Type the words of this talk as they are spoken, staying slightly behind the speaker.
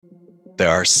There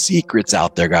are secrets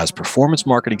out there, guys, performance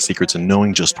marketing secrets, and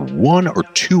knowing just one or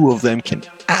two of them can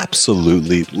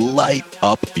absolutely light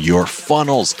up your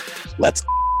funnels. Let's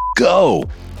go.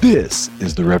 This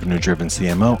is the Revenue Driven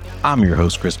CMO. I'm your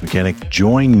host, Chris Mechanic.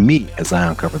 Join me as I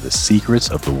uncover the secrets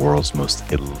of the world's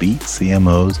most elite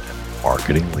CMOs and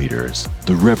marketing leaders.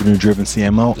 The Revenue Driven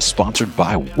CMO is sponsored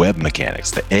by Web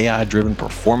Mechanics, the AI-driven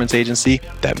performance agency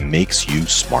that makes you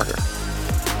smarter.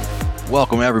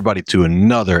 Welcome, everybody, to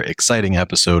another exciting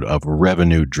episode of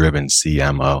Revenue Driven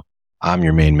CMO. I'm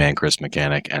your main man, Chris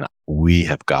Mechanic, and we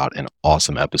have got an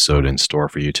awesome episode in store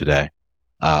for you today.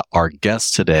 Our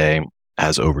guest today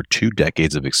has over 2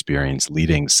 decades of experience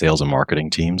leading sales and marketing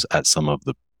teams at some of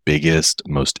the biggest,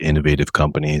 most innovative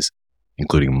companies,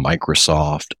 including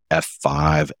Microsoft,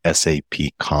 F5,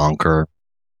 SAP, Concur,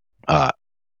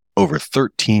 over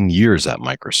 13 years at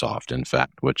Microsoft, in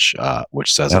fact, which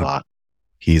says a lot.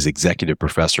 He's executive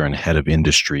professor and head of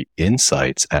industry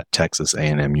insights at Texas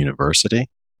A&M University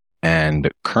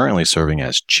and currently serving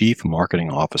as chief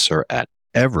marketing officer at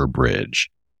Everbridge,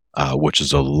 which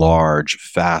is a large,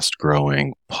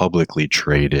 fast-growing, publicly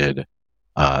traded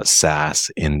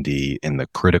SaaS in the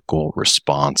critical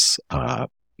response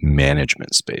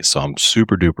management space. So I'm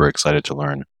super duper excited to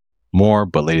learn more.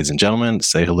 But ladies and gentlemen,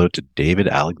 say hello to David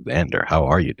Alexander. How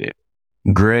are you, Dave?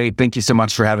 Great. Thank you so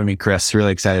much for having me, Chris.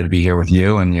 Really excited to be here with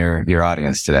you and your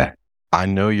audience today. I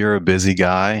know you're a busy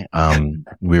guy.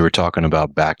 We were talking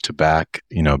about back-to-back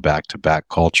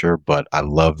culture, but I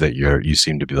love that you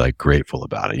seem to be like grateful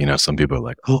about it. You know, some people are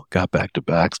like, oh, got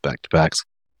back-to-backs,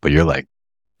 but you're like,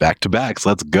 back-to-backs,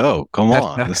 let's go. Come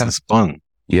on. This is fun.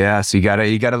 Yeah. So you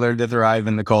gotta learn to thrive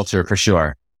in the culture for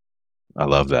sure. I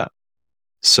love that.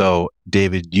 So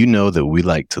David, you know that we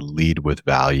like to lead with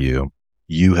value.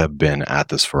 You have been at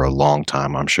this for a long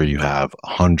time. I'm sure you have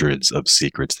hundreds of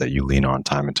secrets that you lean on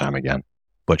time and time again,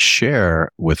 but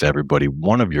share with everybody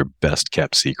one of your best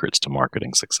kept secrets to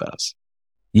marketing success.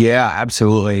 Yeah,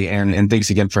 absolutely. And thanks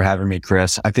again for having me,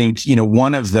 Chris. I think,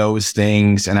 one of those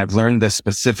things, and I've learned this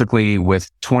specifically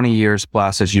with 20 years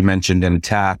plus, as you mentioned, in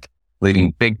tech,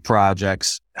 leading big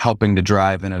projects, helping to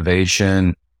drive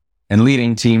innovation and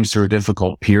leading teams through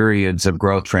difficult periods of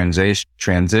growth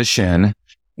transition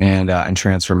and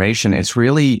transformation. It's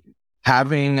really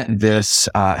having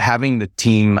the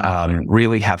team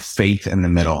really have faith in the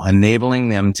middle, enabling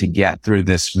them to get through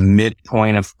this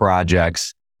midpoint of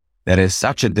projects that is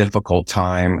such a difficult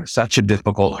time, such a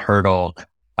difficult hurdle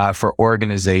for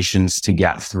organizations to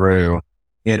get through.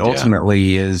 It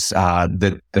ultimately is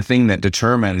the thing that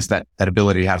determines that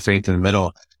ability to have faith in the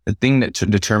middle, the thing that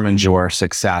determines your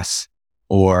success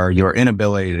or your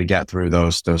inability to get through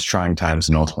those trying times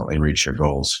and ultimately reach your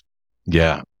goals.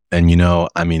 Yeah.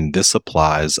 And, this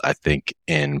applies, I think,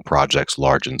 in projects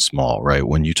large and small, right?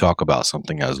 When you talk about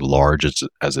something as large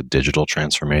as a digital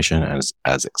transformation,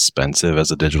 as expensive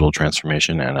as a digital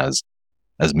transformation, and as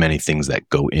many things that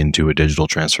go into a digital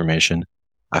transformation,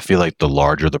 I feel like the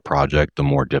larger the project, the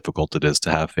more difficult it is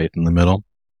to have faith in the middle.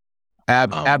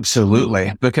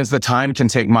 Absolutely, because the time can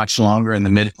take much longer and the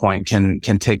midpoint can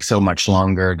take so much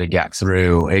longer to get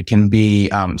through. It can be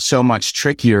so much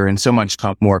trickier and so much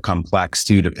more complex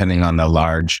too, depending on how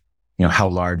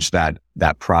large that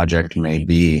project may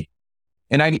be.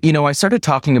 And I started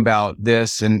talking about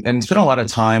this and spent a lot of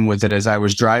time with it as I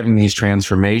was driving these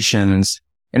transformations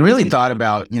and really thought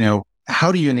about,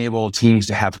 how do you enable teams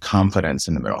to have confidence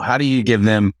in the middle? How do you give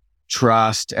them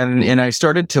trust? And I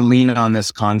started to lean on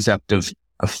this concept of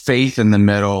faith in the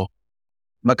middle,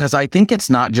 because I think it's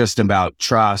not just about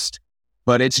trust,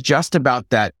 but it's just about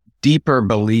that deeper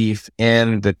belief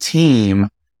in the team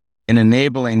and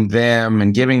enabling them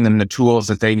and giving them the tools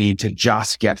that they need to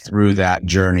just get through that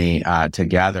journey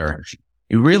together.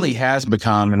 It really has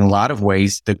become, in a lot of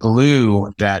ways, the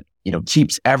glue that,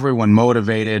 keeps everyone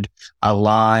motivated,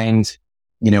 aligned,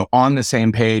 on the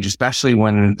same page, especially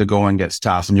when the going gets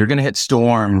tough and you're going to hit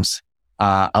storms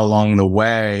along the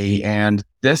way. And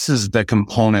this is the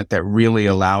component that really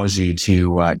allows you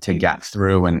to get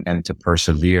through and to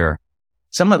persevere.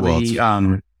 Some of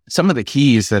the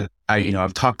keys that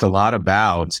I've talked a lot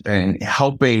about and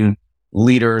helping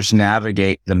leaders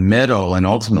navigate the middle and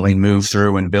ultimately move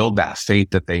through and build that faith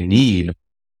that they need.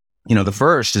 The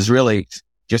first is really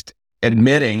just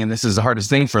admitting, and this is the hardest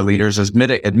thing for leaders, is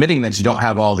admitting that you don't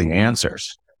have all the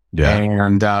answers. Yeah.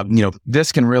 And,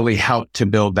 this can really help to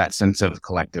build that sense of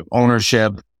collective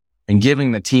ownership and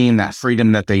giving the team that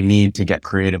freedom that they need to get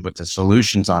creative with the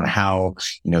solutions on how,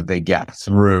 they get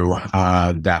through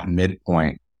that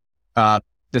midpoint. The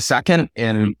second,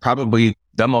 and probably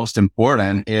the most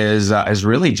important, is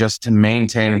really just to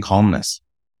maintain calmness.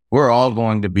 We're all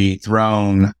going to be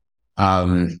thrown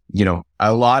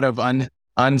a lot of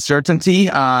uncertainty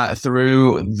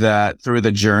through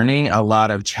the journey. A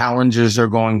lot of challenges are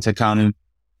going to come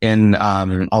in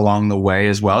along the way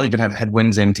as well. You can have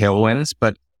headwinds and tailwinds,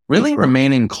 but really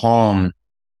remaining calm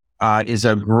is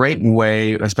a great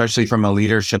way, especially from a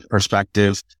leadership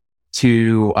perspective,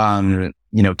 to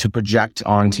to project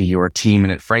onto your team,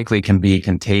 and it frankly can be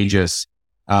contagious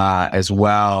as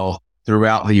well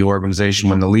throughout the organization.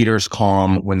 When the leader's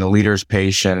calm, when the leader's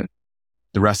patient,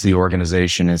 the rest of the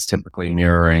organization is typically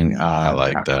mirroring. I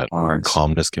like that.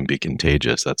 Calmness can be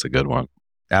contagious. That's a good one.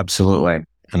 Absolutely.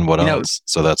 And what else?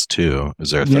 So that's two.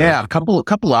 Is there a third? Yeah, a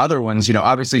couple other ones.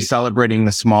 Obviously celebrating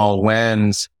the small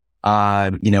wins.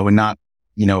 And not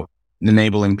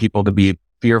enabling people to be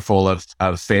fearful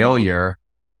of failure.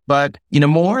 But,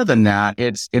 more than that,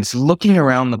 it's looking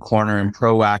around the corner and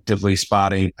proactively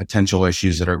spotting potential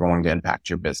issues that are going to impact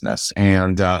your business.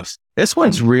 And this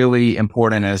one's really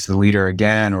important as the leader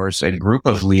again, or as a group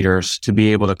of leaders, to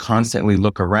be able to constantly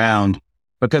look around,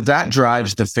 because that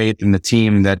drives the faith in the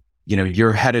team that,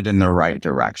 you're headed in the right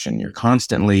direction. You're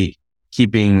constantly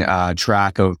keeping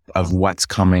track of what's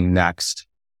coming next,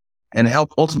 and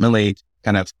help ultimately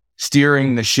kind of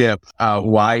steering the ship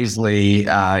wisely,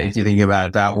 if you think about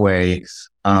it that way,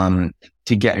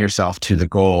 to get yourself to the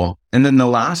goal. And then the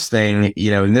last thing,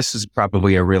 and this is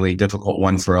probably a really difficult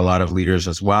one for a lot of leaders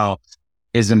as well,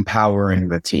 is empowering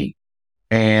the team.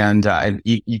 And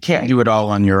you can't do it all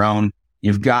on your own.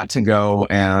 You've got to go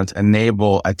and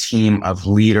enable a team of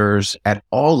leaders at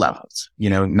all levels,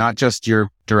 not just your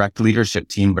direct leadership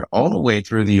team, but all the way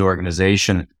through the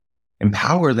organization.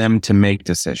 Empower them to make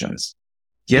decisions.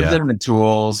 Give them the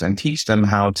tools and teach them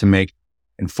how to make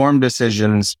informed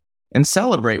decisions, and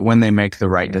celebrate when they make the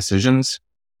right decisions.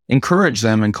 Encourage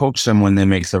them and coach them when they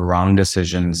make the wrong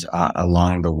decisions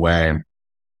along the way.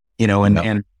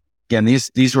 And again,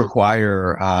 these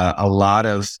require a lot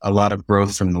of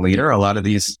growth from the leader. A lot of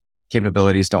these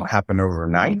capabilities don't happen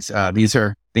overnight. These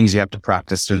are things you have to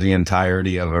practice through the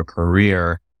entirety of a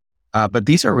career. But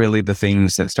these are really the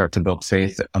things that start to build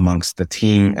faith amongst the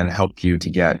team and help you to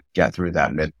get through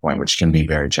that midpoint, which can be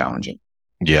very challenging.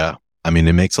 Yeah. I mean,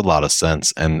 it makes a lot of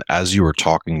sense. And as you were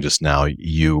talking just now,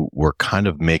 you were kind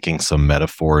of making some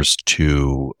metaphors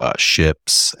to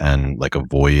ships and like a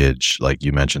voyage. Like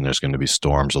you mentioned, there's going to be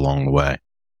storms along the way.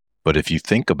 But if you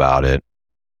think about it,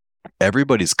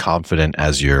 everybody's confident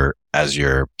as you're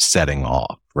setting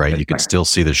off, right? You can still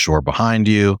see the shore behind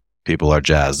you. People are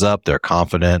jazzed up. They're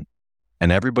confident.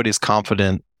 And everybody's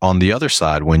confident on the other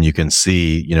side when you can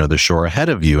see, the shore ahead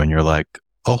of you, and you're like,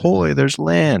 ahoy, there's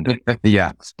land.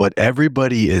 Yeah. But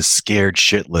everybody is scared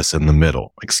shitless in the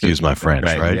middle. Excuse my French,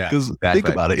 right? Because think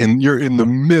about it. And you're in the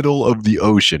middle of the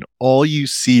ocean. All you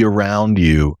see around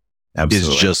you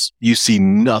is just, you see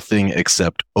nothing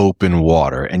except open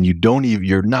water. And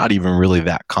you're not even really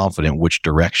that confident which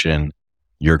direction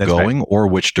you're going or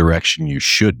which direction you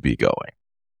should be going.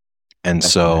 And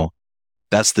so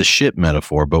that's the ship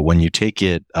metaphor. But when you take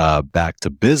it back to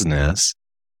business,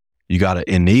 you got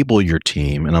to enable your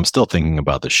team. And I'm still thinking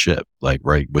about the ship, like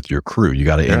right with your crew. You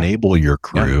got to enable your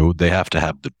crew. Yeah. They have to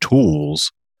have the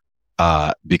tools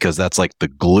because that's like the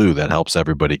glue that helps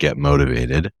everybody get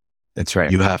motivated. That's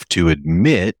right. You have to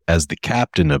admit as the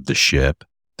captain of the ship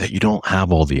that you don't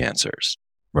have all the answers,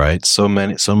 right? So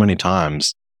many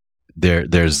times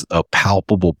there's a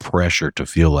palpable pressure to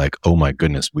feel like, oh my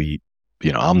goodness,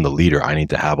 I'm the leader. I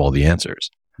need to have all the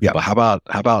answers. Yeah. But how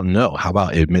about no? How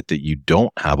about admit that you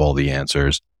don't have all the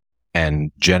answers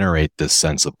and generate this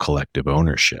sense of collective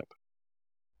ownership?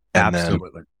 And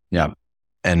absolutely.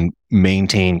 And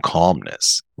maintain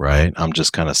calmness, right? I'm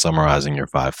just kind of summarizing your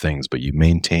 5 things, but you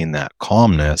maintain that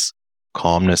calmness.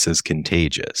 Calmness is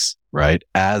contagious, right?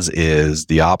 As is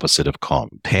the opposite of calm.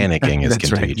 Panicking is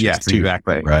contagious. Right. Yes, too,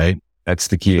 exactly. Right? That's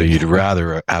the key. So you'd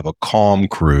rather have a calm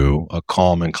crew, a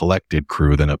calm and collected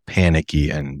crew than a panicky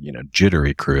and,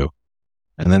 jittery crew.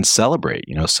 And then celebrate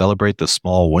the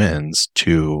small wins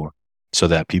so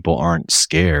that people aren't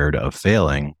scared of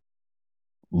failing.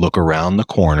 Look around the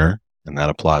corner, and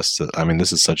that applies to,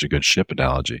 this is such a good ship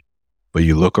analogy, but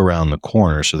you look around the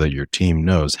corner so that your team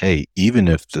knows, hey, even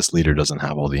if this leader doesn't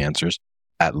have all the answers,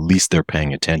 at least they're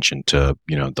paying attention to,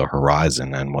 the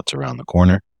horizon and what's around the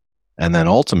corner. And then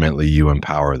ultimately you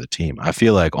empower the team. I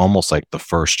feel like almost like the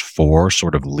first 4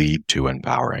 sort of lead to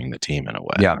empowering the team in a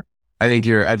way. Yeah. I think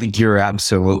you're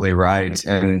absolutely right.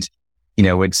 And,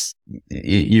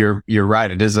 you're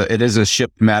right. It is a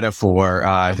ship metaphor.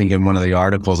 I think in one of the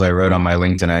articles I wrote on my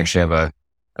LinkedIn, I actually have a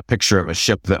picture of a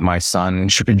ship that my son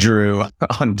drew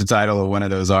on the title of one of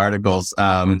those articles.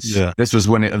 This was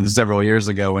several years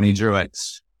ago when he drew it.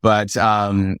 But,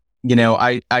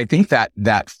 I think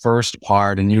that first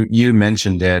part, and you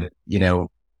mentioned it,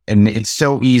 and it's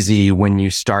so easy when you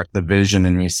start the vision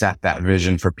and you set that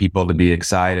vision for people to be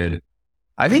excited.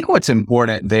 I think what's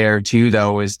important there too,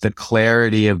 though, is the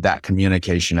clarity of that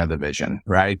communication of the vision,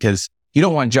 right? Because you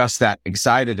don't want just that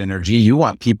excited energy. You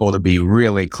want people to be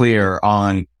really clear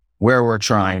on where we're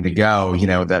trying to go.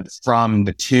 That from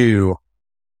the two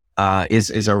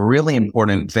is a really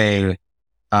important thing.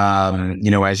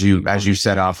 As you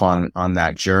set off on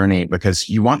that journey, because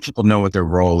you want people to know what their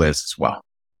role is as well.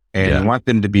 And you want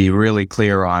them to be really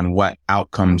clear on what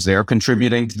outcomes they're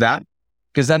contributing to that,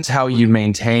 because that's how you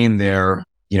maintain their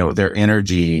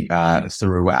energy,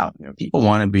 throughout. People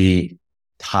want to be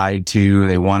tied to,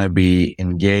 they want to be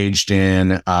engaged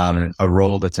in, a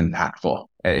role that's impactful.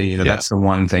 That's the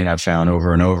one thing I've found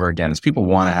over and over again is people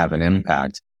want to have an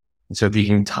impact. And so if you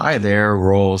can tie their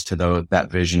roles to that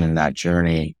vision and that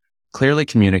journey, clearly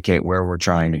communicate where we're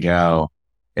trying to go,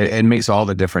 it makes all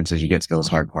the difference as you get to those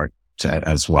hard parts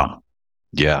as well.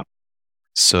 Yeah.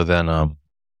 So then,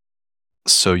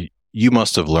 so you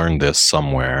must have learned this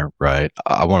somewhere, right?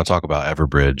 I want to talk about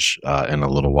Everbridge in a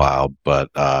little while, but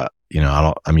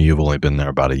you've only been there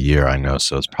about a year, I know,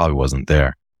 so it probably wasn't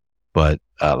there. But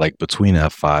like between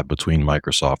F5, between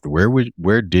Microsoft,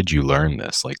 where did you learn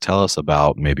this? Like, tell us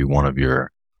about maybe one of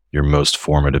your most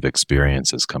formative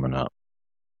experiences coming up.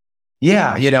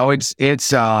 Yeah,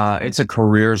 it's a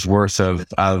career's worth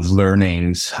of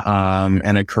learnings,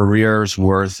 and a career's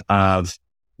worth of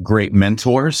great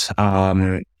mentors,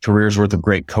 career's worth of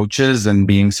great coaches, and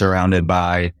being surrounded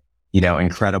by,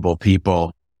 incredible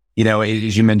people.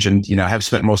 As you mentioned, I have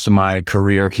spent most of my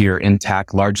career here in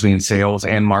tech, largely in sales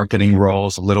and marketing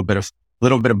roles, a little bit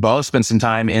of both. Spent some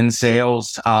time in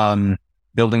sales,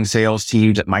 building sales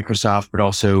teams at Microsoft, but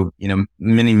also,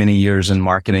 many, many years in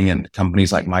marketing at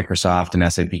companies like Microsoft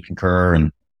and SAP Concur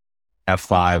and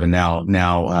F5 and now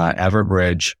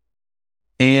Everbridge.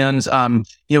 And,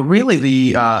 really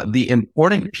the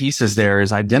important pieces there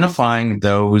is identifying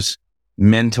those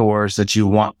mentors that you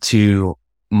want to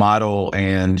model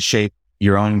and shape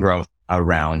your own growth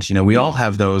around. We all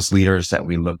have those leaders that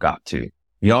we look up to.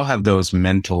 We all have those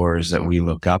mentors that we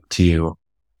look up to,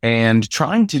 and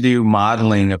trying to do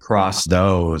modeling across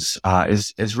those,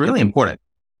 is really important.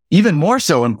 Even more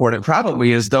so important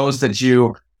probably is those that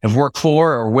you have worked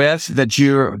for or with that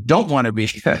you don't want to be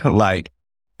like.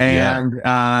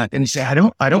 And you say, I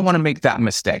don't want to make that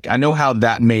mistake. I know how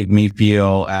that made me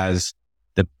feel as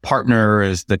the partner,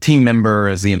 as the team member,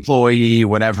 as the employee,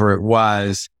 whatever it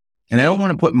was. And I don't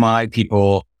want to put my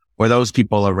people or those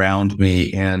people around me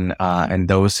in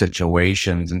those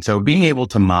situations. And so being able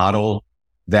to model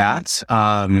that,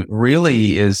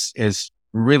 really is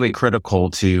really critical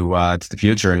to the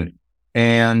future,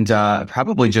 and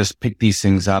probably just pick these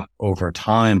things up over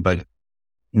time. But,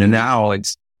 now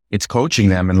it's coaching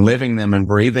them and living them and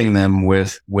breathing them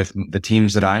with the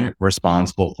teams that I'm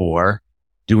responsible for,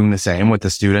 doing the same with the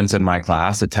students in my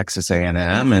class at Texas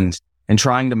A&M, and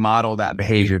trying to model that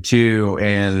behavior too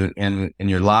in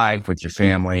your life with your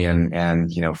family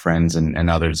and friends and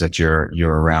others that you're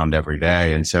around every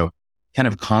day. And so kind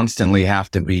of constantly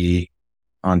have to be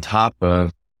on top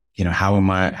of, how am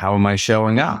I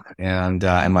showing up? And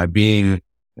am I being,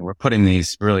 we're putting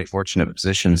these really fortunate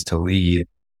positions to lead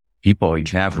people. You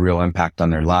can have real impact on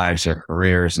their lives, their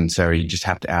careers. And so you just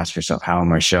have to ask yourself, how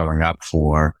am I showing up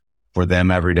for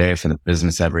them every day, for the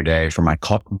business every day,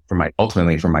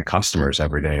 ultimately for my customers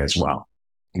every day as well.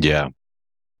 Yeah.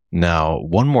 Now,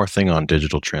 one more thing on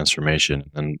digital transformation,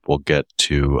 and we'll get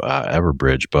to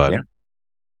Everbridge,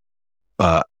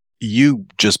 but you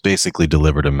just basically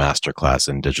delivered a masterclass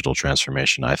in digital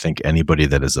transformation. I think anybody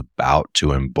that is about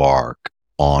to embark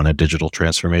on a digital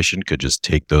transformation could just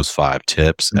take those 5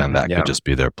 tips and that could just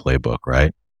be their playbook,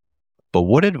 right? But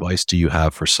what advice do you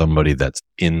have for somebody that's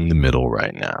in the middle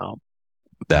right now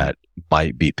that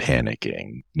might be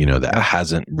panicking, that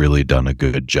hasn't really done a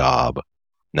good job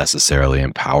necessarily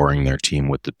empowering their team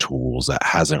with the tools, that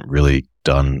hasn't really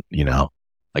done,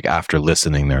 like after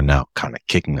listening, they're now kind of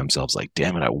kicking themselves like,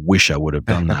 damn it, I wish I would have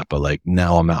done that. But like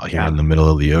now I'm out here in the middle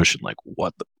of the ocean. Like,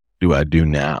 what do I do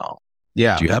now?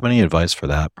 Yeah. Do you have any advice for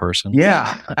that person?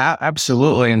 Yeah,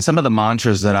 absolutely. And some of the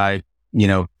mantras that I,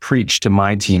 preach to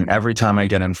my team every time I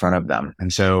get in front of them.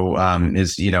 And so,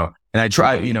 is, and I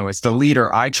try, as the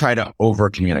leader, I try to over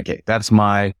communicate. That's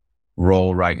my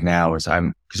role right now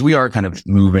because we are kind of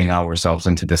moving ourselves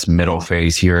into this middle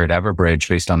phase here at Everbridge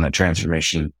based on the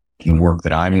transformation work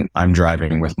that I'm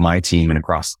driving with my team and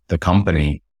across the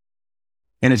company.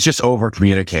 And it's just over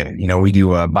communicating. We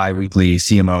do a bi-weekly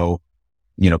CMO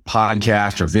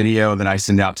podcast or video that I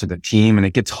send out to the team. And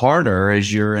it gets harder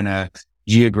as you're in a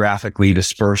geographically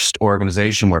dispersed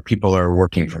organization where people are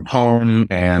working from home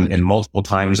and in multiple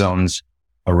time zones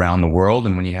around the world.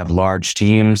 And when you have large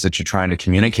teams that you're trying to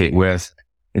communicate with,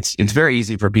 it's very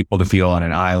easy for people to feel on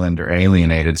an island or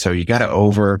alienated. So you got to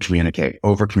over communicate,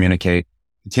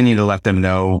 continue to let them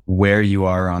know where you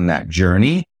are on that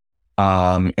journey.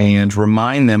 And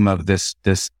remind them of this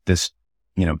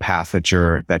path that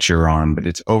you're on, but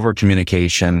it's over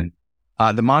communication.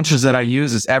 The mantras that I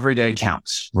use is every day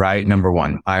counts, right? Number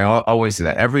one, I always say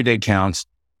that every day counts.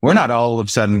 We're not all of a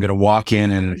sudden going to walk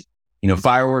in and,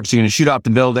 fireworks are going to shoot off the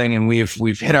building and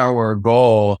we've hit our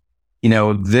goal.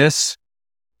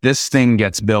 This thing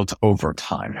gets built over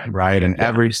time, right? And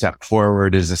every step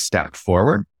forward is a step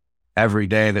forward. Every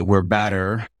day that we're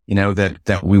better,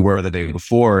 that we were the day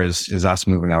before is us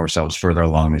moving ourselves further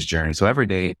along this journey. So every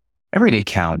day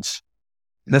counts.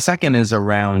 The second is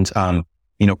around,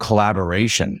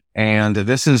 collaboration. And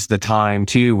this is the time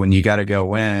too, when you got to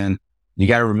go in, you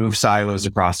got to remove silos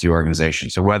across the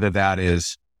organization. So whether that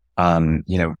is,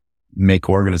 make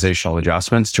organizational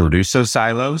adjustments to reduce those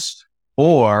silos,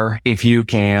 or if you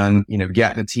can,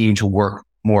 get the team to work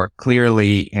more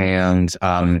clearly and,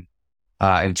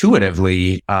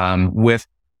 intuitively, with,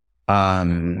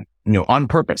 on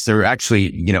purpose. They're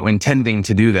actually, intending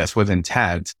to do this with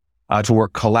intent, to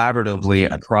work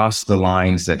collaboratively across the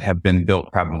lines that have been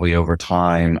built probably over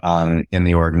time, in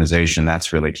the organization.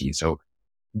 That's really key. So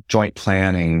joint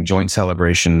planning, joint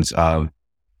celebrations of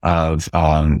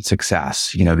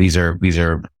success. These are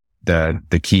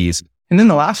the keys. And then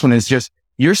the last one is just,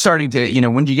 you're starting to,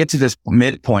 when you get to this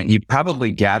midpoint, you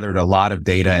probably gathered a lot of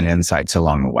data and insights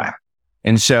along the way.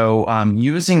 And so,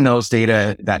 using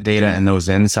that data and those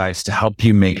insights to help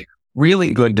you make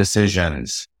really good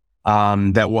decisions,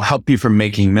 that will help you from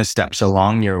making missteps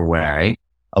along your way,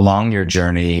 along your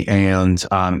journey, and,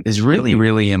 is really,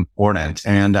 really important.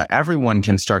 And everyone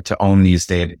can start to own these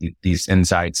data, these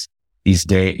insights,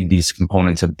 these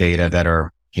components of data that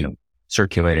are,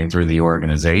 circulating through the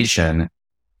organization.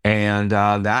 And,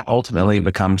 that ultimately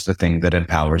becomes the thing that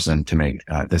empowers them to make,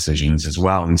 decisions as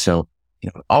well. And so,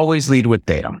 always lead with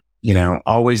data,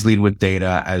 always lead with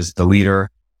data as the leader,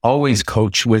 always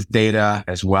coach with data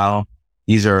as well.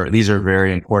 These are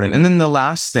very important. And then the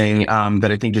last thing,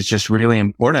 that I think is just really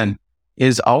important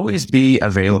is always be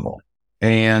available.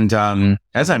 And,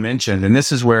 as I mentioned, and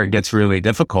this is where it gets really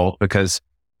difficult because,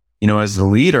 as the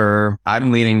leader,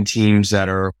 I'm leading teams that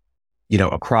are,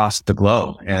 across the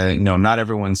globe, and, not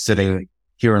everyone's sitting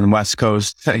here on the West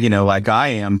Coast, like I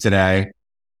am today.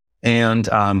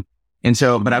 And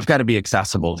so, but I've got to be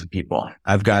accessible to people.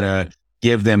 I've got to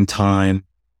give them time,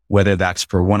 whether that's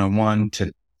for one-on-one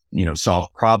to,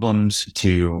 solve problems,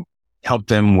 to help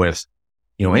them with,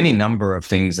 any number of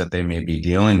things that they may be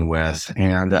dealing with.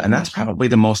 And that's probably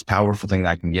the most powerful thing that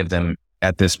I can give them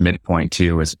at this midpoint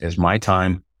too, is my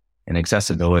time and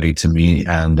accessibility to me.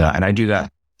 And I do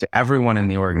that to everyone in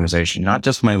the organization, not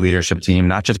just my leadership team,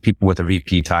 not just people with a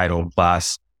VP title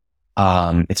plus,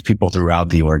 it's people throughout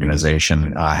the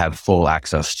organization, have full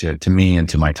access to me and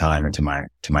to my time and to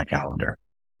my calendar.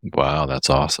 Wow, that's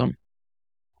awesome.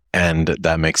 And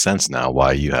that makes sense now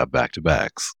why you have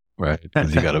back-to-backs, right?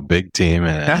 Because you got a big team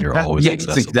and you're always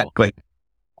accessible.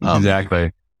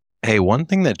 Exactly. Hey, one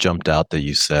thing that jumped out that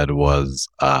you said was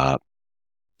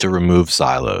to remove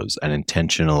silos and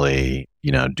intentionally,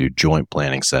 do joint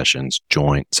planning sessions,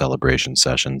 joint celebration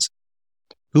sessions.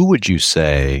 Who would you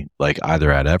say, like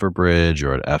either at Everbridge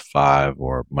or at F5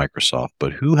 or Microsoft,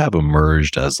 but who have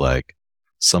emerged as like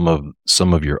some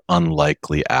of your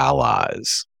unlikely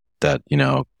allies that,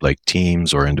 like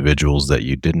teams or individuals that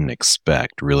you didn't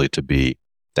expect really to be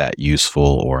that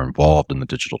useful or involved in the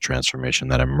digital transformation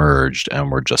that emerged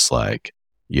and were just like,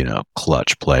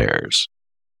 clutch players?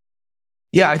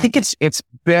 Yeah, I think it's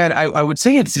been, I would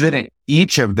say it's been in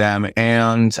each of them.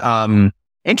 And,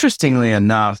 interestingly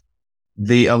enough,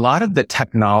 a lot of the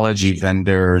technology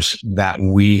vendors that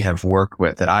we have worked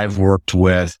with, that I've worked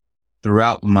with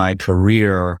throughout my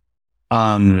career,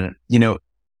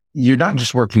 you're not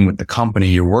just working with the company,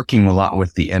 you're working a lot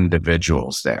with the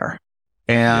individuals there.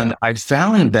 And I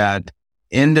found that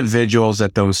individuals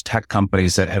at those tech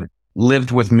companies that have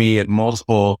lived with me at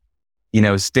multiple,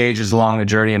 stages along the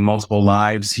journey and multiple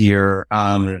lives here,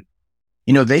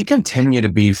 they continue to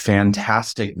be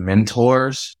fantastic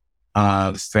mentors,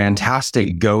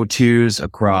 fantastic go-tos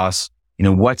across,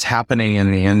 what's happening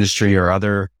in the industry or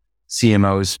other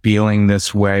CMOs feeling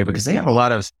this way, because they have a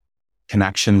lot of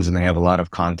connections and they have a lot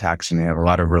of contacts and they have a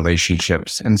lot of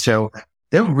relationships. And so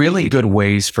they're really good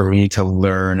ways for me to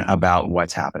learn about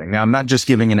what's happening. Now, I'm not just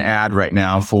giving an ad right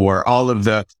now for all of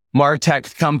the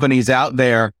MarTech companies out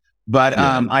there, but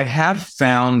I have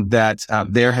found that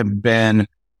there have been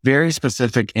very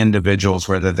specific individuals,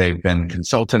 whether they've been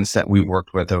consultants that we've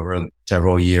worked with over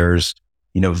several years,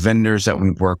 vendors that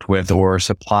we've worked with, or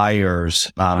suppliers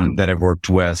that I've worked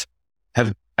with,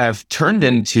 have turned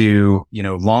into,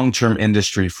 long-term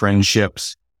industry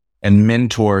friendships and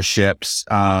mentorships,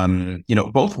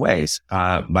 both ways,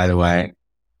 by the way,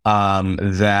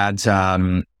 that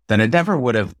I never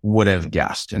would have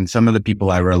guessed. And some of the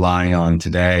people I rely on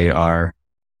today are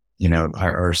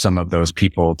some of those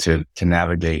people to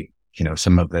navigate,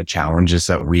 some of the challenges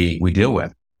that we deal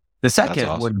with. The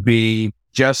second would be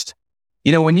just,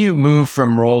 when you move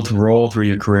from role to role through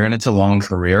your career, and it's a long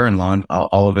career, and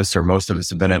all of us or most of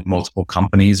us have been at multiple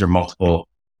companies or multiple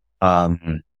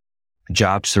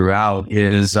jobs throughout,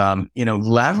 is,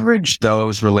 leverage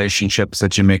those relationships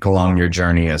that you make along your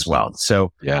journey as well.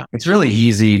 So it's really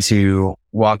easy to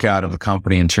walk out of a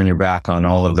company and turn your back on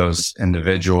all of those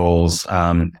individuals,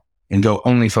 and go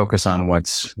only focus on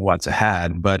what's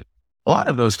ahead. But a lot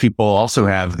of those people also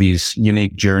have these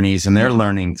unique journeys and they're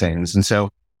learning things. And so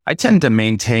I tend to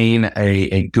maintain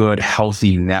a good,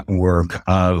 healthy network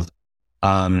of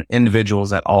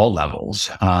individuals at all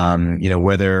levels.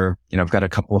 Whether, I've got a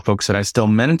couple of folks that I still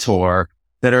mentor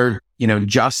that are,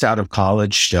 just out of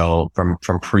college still from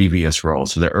previous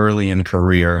roles. So they're early in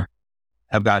career.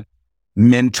 I've got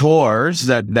mentors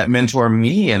that mentor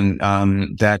me and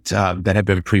that have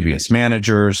been previous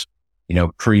managers,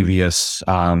 previous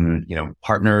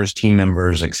partners, team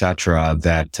members, etc.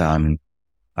 that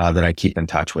I keep in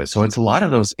touch with. So it's a lot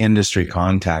of those industry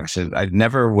contacts. I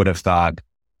never would have thought,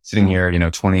 sitting here,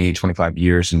 20, 25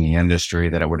 years in the industry,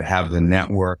 that I would have the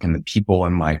network and the people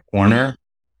in my corner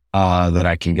that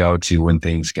I can go to when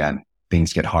things get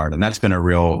hard. And that's been a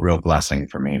real blessing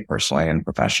for me personally and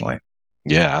professionally.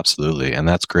 Yeah, absolutely. And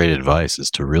that's great advice, is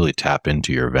to really tap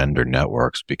into your vendor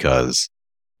networks, because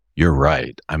you're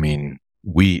right. I mean,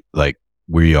 we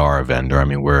are a vendor. I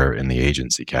mean, we're in the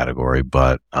agency category,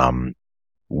 but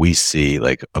we see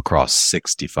across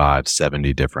 65,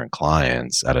 70 different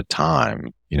clients at a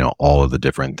time, all of the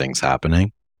different things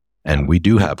happening. And we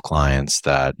do have clients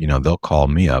that, they'll call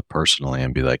me up personally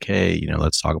and be like, hey,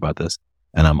 let's talk about this.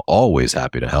 And I'm always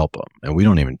happy to help them. And we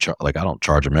don't even I don't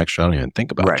charge them extra. I don't even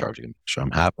think about charging them extra.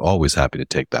 I'm always happy to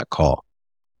take that call.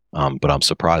 But I'm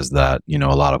surprised that, a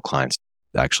lot of clients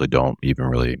actually don't even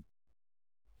really,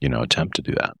 attempt to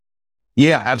do that.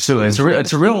 Yeah, absolutely.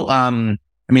 It's a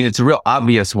real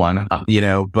obvious one,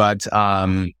 but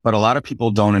a lot of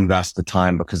people don't invest the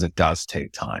time because it does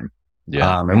take time.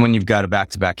 Yeah. And when you've got a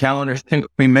back-to-back calendar thing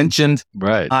we mentioned,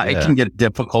 it can get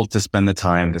difficult to spend the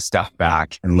time to step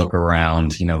back and look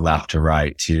around, left to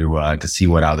right to see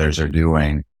what others are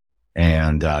doing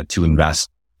and to invest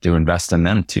in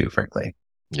them too, frankly.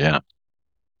 Yeah.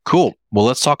 Cool. Well,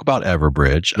 let's talk about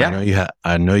Everbridge. Yeah.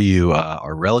 I know you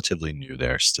are relatively new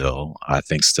there still. I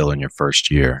think still in your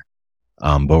first year.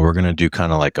 But we're going to do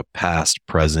kind of like a past,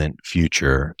 present,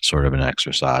 future sort of an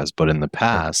exercise. But in the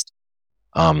past,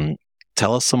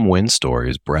 tell us some win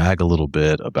stories, brag a little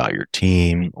bit about your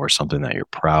team or something that you're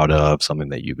proud of, something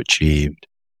that you've achieved.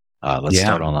 Let's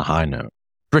start on a high note.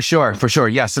 For sure.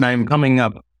 Yes. And I'm coming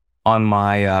up on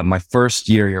my first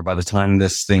year here. By the time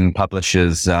this thing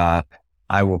publishes,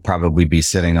 I will probably be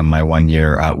sitting on my 1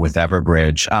 year with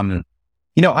Everbridge.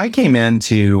 I came in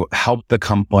to help the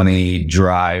company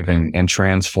drive and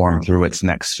transform through its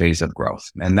next phase of growth.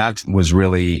 And that was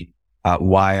really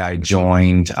why I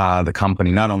joined the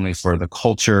company, not only for the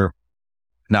culture,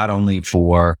 not only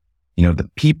for,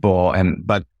 the people,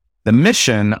 but the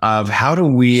mission of how do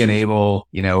we enable,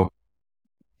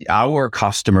 our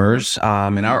customers,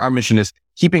 and our mission is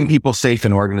keeping people safe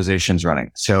and organizations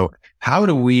running. So how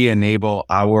do we enable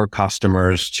our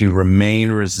customers to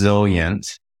remain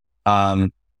resilient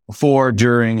before,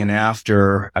 during, and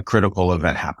after a critical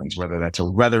event happens, whether that's a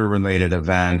weather-related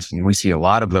event, and we see a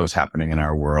lot of those happening in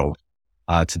our world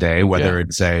today, whether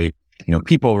it's a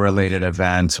people-related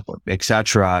event, et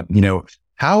cetera.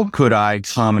 How could I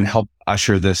come and help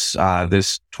usher this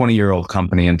 20-year-old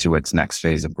company into its next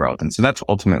phase of growth? And so that's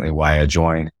ultimately why I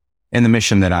joined, and the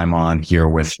mission that I'm on here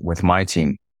with my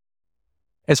team.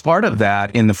 As part of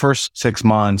that, in the first 6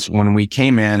 months, when we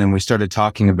came in and we started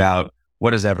talking about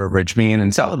what does Everbridge mean,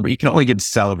 and celebrate, you can only get to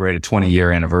celebrate a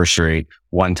 20-year anniversary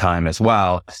one time as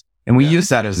well. And we use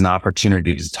that as an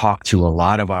opportunity to talk to a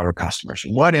lot of our customers.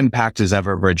 What impact is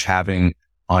Everbridge having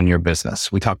on your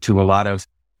business? We talk to a lot of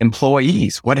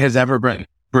employees. What has Everbridge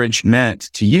Everbridge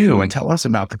meant to you, and tell us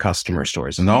about the customer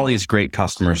stories and all these great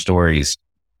customer stories,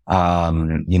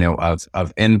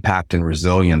 of impact and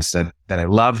resilience that I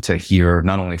love to hear,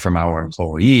 not only from our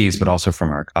employees, but also from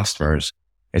our customers.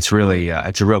 It's really,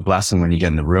 it's a real blessing when you get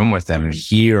in the room with them and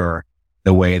hear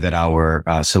the way that our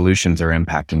solutions are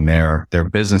impacting their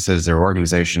businesses, their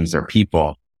organizations, their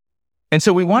people. And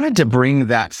so we wanted to bring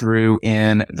that through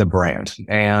in the brand.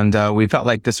 And we felt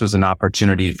like this was an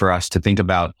opportunity for us to think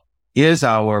about, is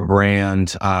our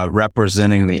brand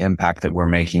representing the impact that we're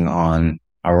making on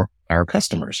our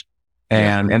customers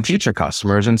and future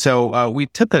customers? And so we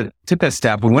took a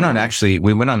step. We went on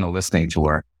a listening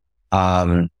tour,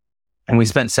 and we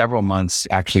spent several months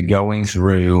actually going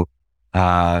through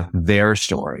their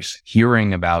stories,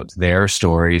 hearing about their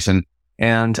stories, and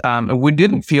we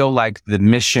didn't feel like the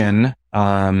mission,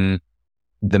 the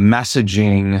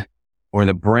messaging, or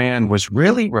the brand was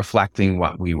really reflecting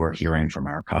what we were hearing from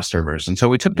our customers. And so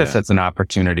we took this as an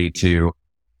opportunity to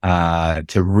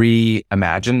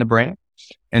reimagine the brand.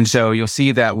 And so you'll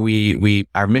see that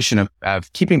our mission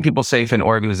of keeping people safe and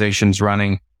organizations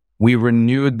running, we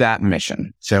renewed that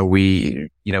mission. So we,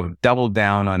 doubled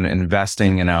down on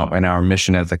investing in our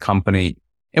mission as a company.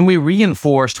 And we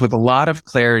reinforced with a lot of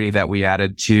clarity that we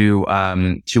added to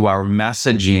our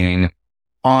messaging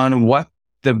on what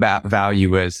the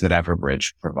value is that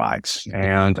Everbridge provides.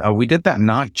 And we did that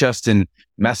not just in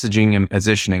messaging and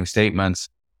positioning statements,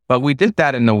 but we did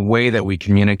that in the way that we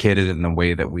communicated, in the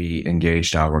way that we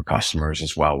engaged our customers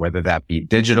as well, whether that be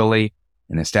digitally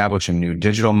and establishing new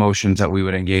digital motions that we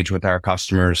would engage with our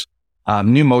customers,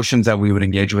 new motions that we would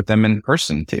engage with them in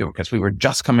person too, because we were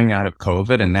just coming out of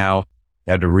COVID and now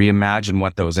we had to reimagine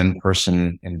what those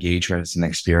in-person engagements and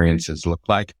experiences look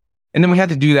like. And then we had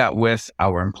to do that with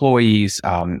our employees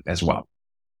as well.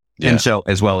 Yeah. And so,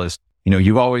 as well as,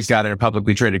 you've always got a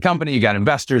publicly traded company, you got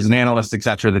investors and analysts, et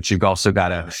cetera, that you've also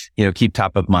got to, keep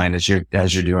top of mind as you're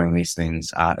doing these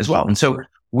things as well. And so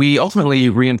we ultimately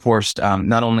reinforced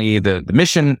not only the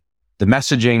mission, the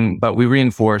messaging, but we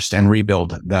reinforced and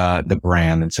rebuilt the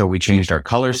brand. And so we changed our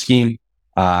color scheme.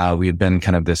 We had been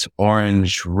kind of this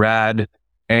orange, red,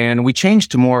 and we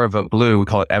changed to more of a blue. We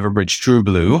call it Everbridge True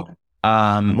Blue.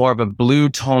 More of a blue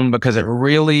tone because it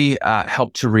really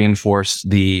helped to reinforce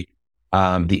the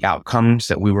outcomes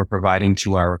that we were providing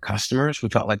to our customers. We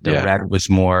felt like the red was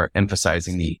more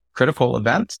emphasizing the critical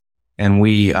events, and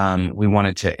we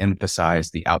wanted to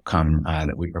emphasize the outcome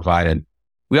that we provided.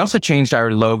 We also changed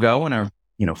our logo and our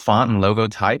font and logo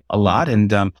type a lot,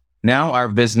 and now our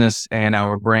business and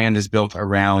our brand is built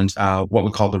around what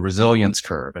we call the resilience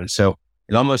curve, and so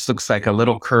it almost looks like a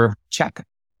little curve check,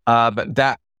 but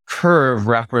that curve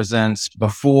represents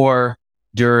before,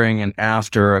 during, and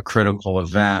after a critical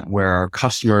event where our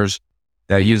customers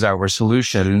that use our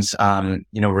solutions,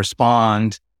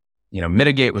 respond,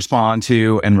 mitigate, respond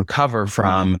to, and recover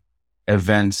from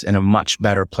events in a much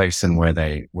better place than where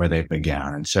they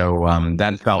began. And so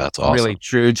that felt really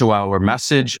true to our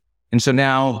message. And so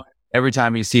now every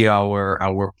time you see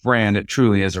our brand, it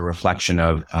truly is a reflection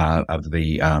of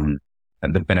the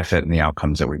benefit and the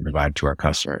outcomes that we provide to our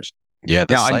customers. Yeah,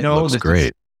 the site looks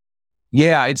great.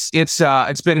 It's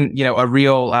been, a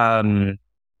real,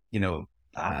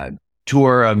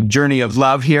 tour of journey of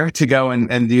love here to go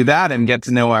and do that and get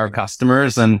to know our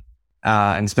customers and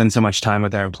spend so much time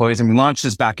with our employees. And we launched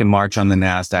this back in March on the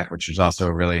NASDAQ, which was also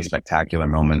a really spectacular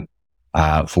moment,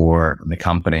 for the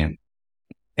company.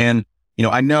 And,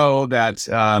 I know that,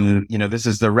 this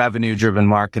is the revenue driven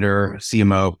marketer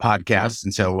CMO podcast.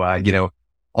 And so,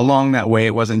 along that way,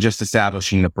 it wasn't just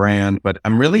establishing the brand, but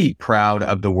I'm really proud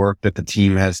of the work that the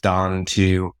team has done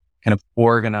to kind of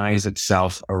organize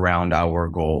itself around our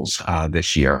goals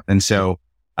this year. And so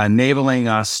enabling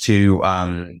us to,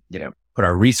 put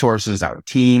our resources, our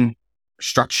team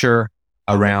structure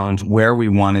around where we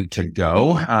wanted to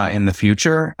go in the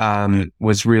future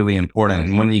was really important.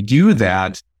 And when you do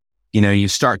that, you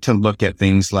start to look at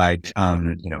things like,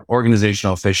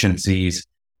 organizational efficiencies,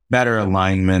 better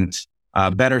alignment,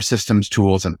 better systems,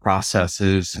 tools, and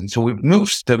processes. And so we've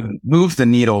moved the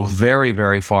needle very,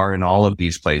 very far in all of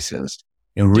these places,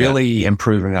 really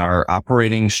improving our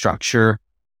operating structure,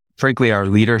 frankly, our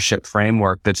leadership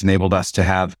framework that's enabled us to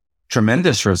have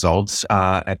tremendous results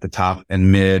at the top and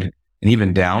mid and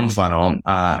even down funnel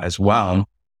as well.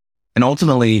 And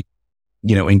ultimately,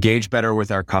 engage better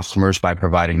with our customers by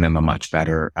providing them a much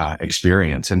better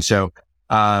experience. And so,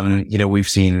 we've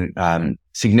seen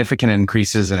significant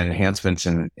increases and enhancements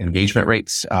in engagement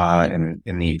rates in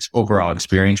the overall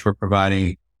experience we're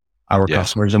providing our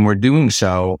customers, and we're doing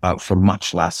so for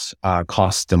much less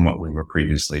cost than what we were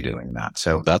previously doing that.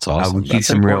 So that's awesome. We see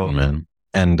some real, man.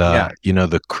 And,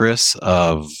 the Chris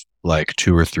of like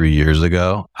 2 or 3 years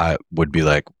ago, I would be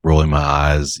like rolling my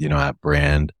eyes, at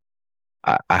brand.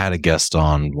 I had a guest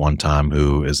on one time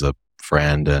who is a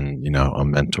friend and, a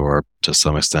mentor to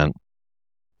some extent,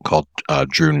 called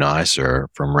Drew Neisser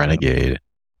from Renegade,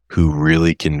 who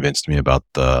really convinced me about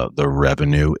the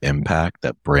revenue impact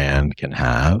that brand can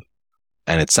have.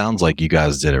 And it sounds like you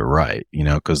guys did it right,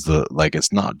 because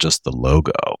it's not just the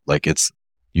logo,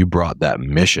 you brought that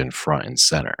mission front and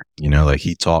center, like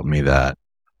he taught me that,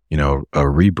 a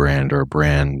rebrand or a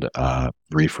brand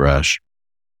refresh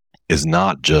is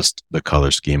not just the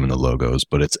color scheme and the logos,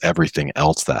 but it's everything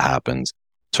else that happens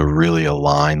to really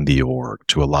align the org,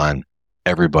 to align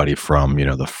everybody from,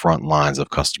 the front lines of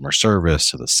customer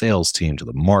service to the sales team to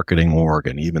the marketing org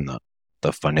and even the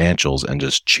financials, and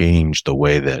just change the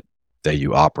way that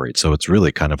you operate. So it's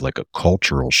really kind of like a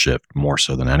cultural shift more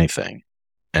so than anything.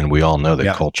 And we all know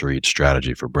that culture eats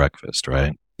strategy for breakfast,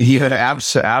 right? Yeah,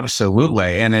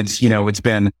 absolutely. And it's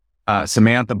been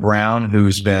Samantha Brown,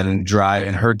 who's been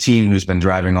driving, her team, who's been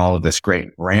driving all of this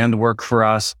great brand work for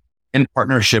us in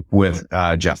partnership with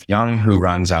Jeff Young, who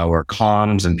runs our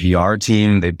comms and PR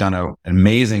team. They've done an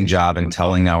amazing job in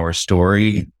telling our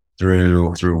story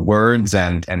through words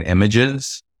and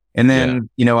images. And then,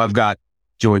 I've got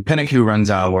Joey Pinnock, who runs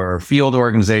our field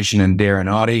organization, and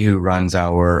Darren Audie, who runs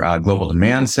our global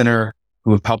demand center,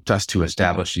 who have helped us to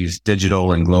establish these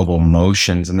digital and global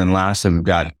motions. And then lastly, we've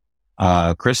got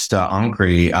Krista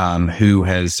Ankri, who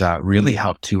has really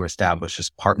helped to establish this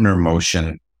partner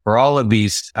motion for all of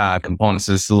these components.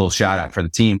 This is a little shout out for the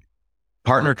team,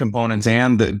 partner components,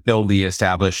 and build the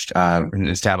established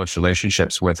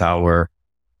relationships with our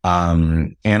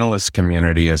analyst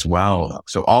community as well.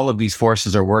 So all of these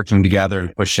forces are working together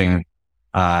and pushing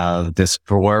this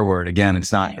forward. Again,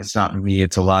 it's not me.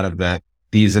 It's a lot of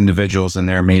these individuals and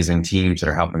their amazing teams that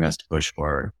are helping us to push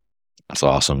forward. That's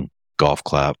awesome. Golf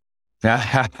clap.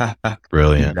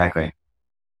 Brilliant. Exactly.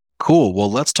 Cool. Well,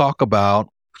 let's talk about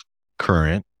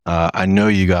current. I know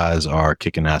you guys are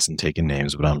kicking ass and taking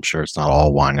names, but I'm sure it's not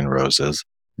all wine and roses.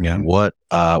 Yeah. What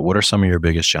are some of your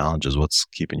biggest challenges? What's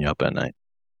keeping you up at night?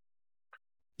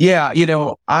 Yeah,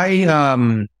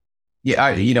 I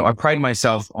pride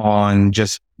myself on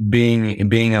just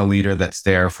being a leader that's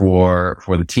there for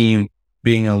the team,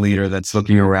 being a leader that's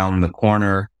looking around the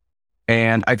corner.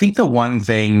 And I think the one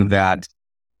thing that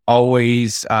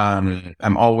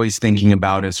I'm always thinking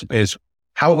about is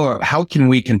how can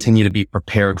we continue to be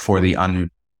prepared for the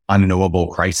unknowable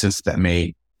crisis that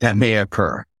may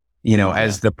occur,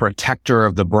 as the protector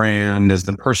of the brand, as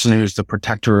the person who's the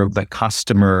protector of the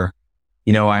customer.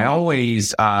 I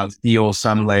always feel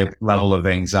some level of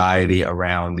anxiety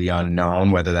around the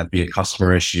unknown, whether that be a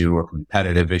customer issue or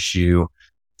competitive issue,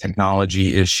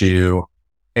 technology issue.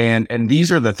 And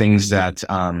these are the things that,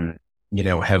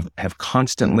 have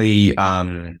constantly,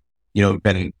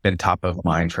 been top of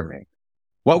mind for me.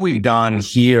 What we've done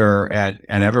here at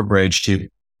Everbridge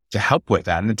to help with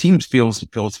that, and the team feels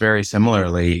very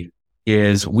similarly,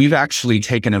 is we've actually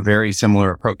taken a very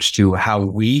similar approach to how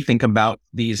we think about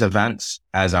these events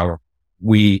as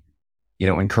we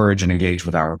encourage and engage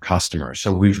with our customers.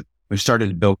 So we've started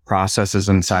to build processes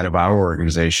inside of our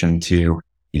organization to,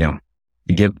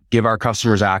 give our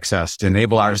customers access, to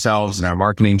enable ourselves and our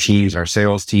marketing teams, our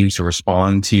sales teams to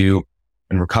respond to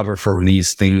and recover from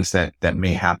these things that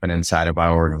may happen inside of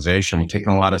our organization. We've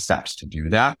taken a lot of steps to do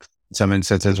that. In some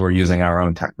instances, we're using our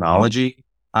own technology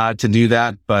to do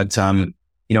that. But,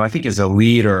 I think as a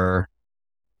leader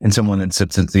and someone that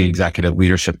sits at the executive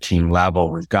leadership team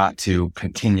level, we've got to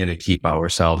continue to keep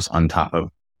ourselves on top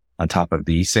of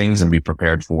these things and be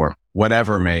prepared for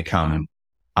whatever may come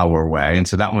our way. And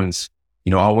so that one's,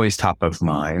 always top of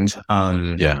mind.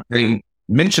 I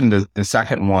mentioned the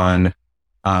second one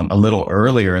a little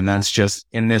earlier, and that's just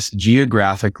in this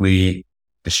geographically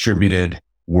distributed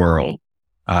world.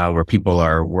 Where people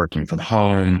are working from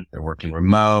home, they're working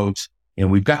remote.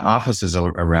 We've got offices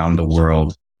around the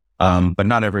world, but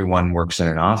not everyone works in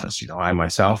an office. I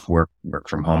myself work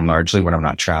from home largely when I'm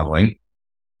not traveling.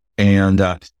 And,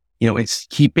 it's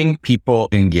keeping people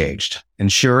engaged,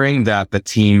 ensuring that the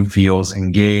team feels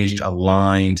engaged,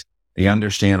 aligned, they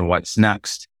understand what's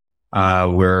next.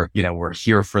 We're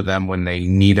here for them when they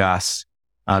need us.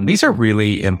 These are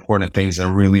really important things that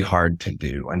are really hard to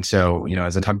do. And so,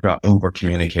 as I talked about over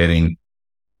communicating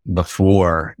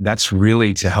before, that's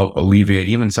really to help alleviate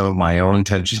even some of my own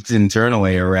tensions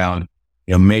internally around,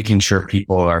 making sure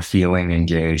people are feeling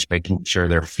engaged, making sure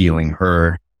they're feeling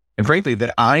heard. And frankly,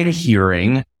 that I'm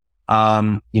hearing,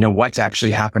 what's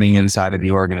actually happening inside of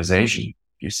the organization.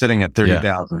 If you're sitting at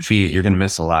 30,000 feet, you're going to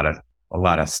miss a lot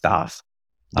of stuff.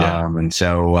 Yeah.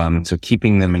 So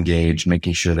keeping them engaged,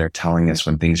 making sure they're telling us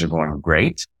when things are going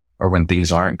great or when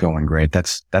things aren't going great.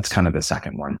 That's kind of the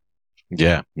second one.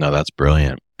 Yeah. No, that's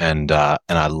brilliant. And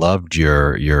I loved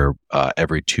your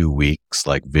every 2 weeks,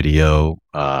 like video,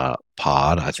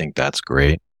 pod. I think that's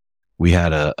great. We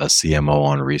had a CMO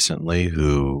on recently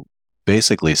who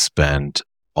basically spent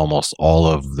almost all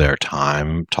of their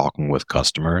time talking with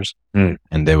customers, and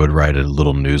they would write a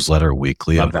little newsletter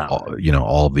weekly Love of that.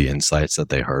 all of the insights that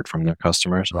they heard from their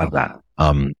customers. Love that.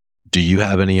 Do you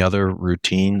have any other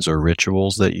routines or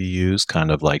rituals that you use kind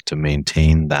of like to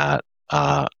maintain that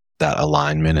that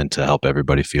alignment and to help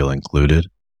everybody feel included?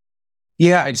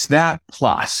 Yeah, it's that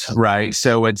plus, right?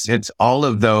 So it's all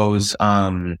of those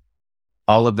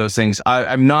things.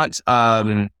 I'm not,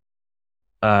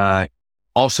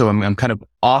 also I'm kind of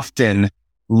often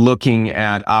looking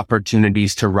at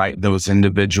opportunities to write those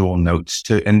individual notes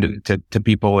to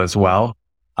people as well.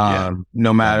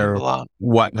 No matter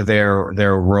what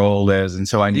their role is. And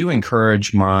so I do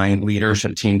encourage my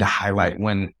leadership team to highlight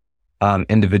when,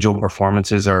 individual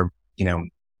performances are,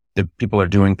 the people are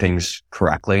doing things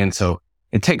correctly. And so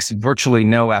it takes virtually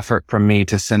no effort from me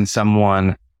to send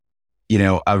someone,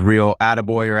 a real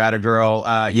attaboy or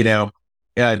attagirl,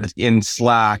 in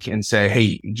Slack and say,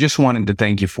 hey, just wanted to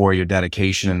thank you for your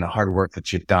dedication and the hard work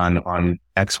that you've done on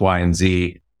X, Y, and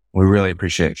Z. We really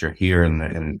appreciate you're here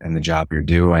and the job you're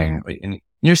doing. And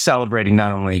you're celebrating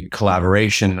not only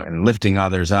collaboration and lifting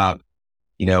others up,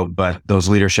 but those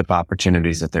leadership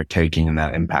opportunities that they're taking and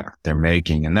that impact that they're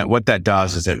making. And that what that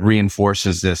does is it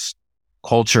reinforces this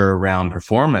culture around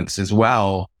performance as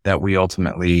well that we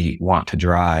ultimately want to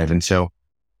drive. And so,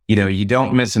 you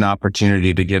don't miss an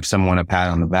opportunity to give someone a pat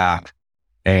on the back.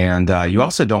 And you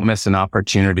also don't miss an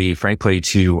opportunity, frankly,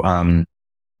 to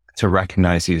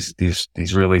recognize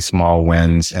these really small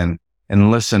wins and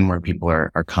listen where people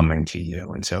are coming to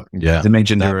you. And so, as I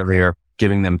mentioned earlier,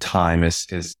 giving them time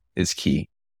is key.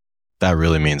 That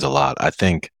really means a lot. I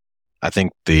think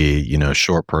the,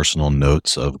 short personal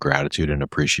notes of gratitude and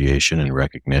appreciation and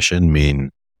recognition mean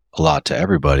a lot to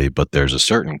everybody, but there's a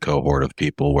certain cohort of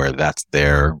people where that's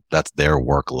their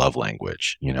work love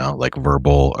language, like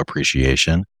verbal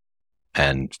appreciation.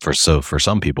 And for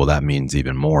some people, that means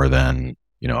even more than,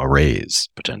 a raise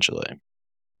potentially.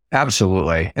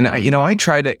 Absolutely. And I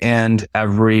try to end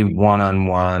every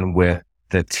one-on-one with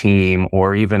the team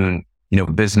or even,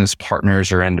 business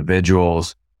partners or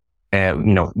individuals,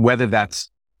 and, whether that's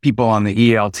people on the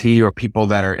ELT or people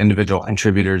that are individual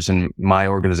contributors in my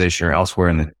organization or elsewhere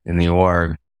in the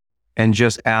org, and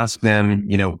just ask them,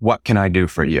 what can I do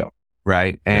for you?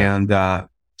 Right. Yeah. And,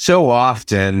 so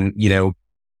often,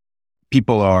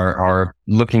 people are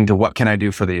looking to what can I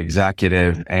do for the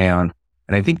executive? And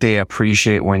I think they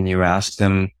appreciate when you ask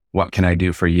them, what can I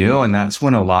do for you? And that's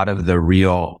when a lot of the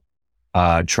real,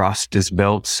 trust is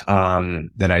built,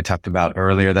 that I talked about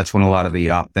earlier. That's when a lot of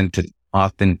the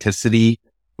authenticity,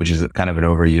 which is kind of an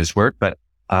overused word, but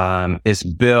is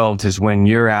built is when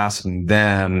you're asking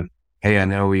them, hey, I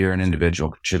know you're an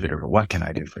individual contributor, but what can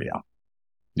I do for you?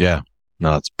 Yeah,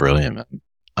 no, that's brilliant,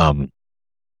 man.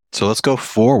 So let's go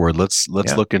forward. Let's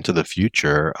look into the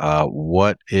future.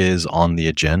 What is on the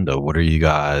agenda? What are you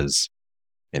guys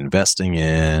investing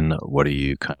in? What are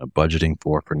you kind of budgeting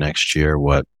for next year?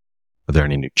 Are there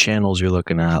any new channels you're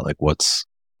looking at? Like what's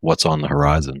on the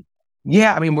horizon?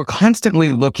 Yeah, we're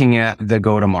constantly looking at the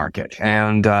go-to-market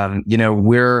and,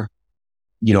 we're,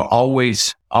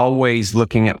 always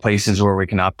looking at places where we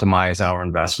can optimize our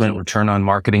investment. Return on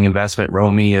marketing investment,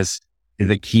 ROMI, is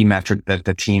a key metric that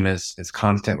the team is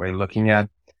constantly looking at.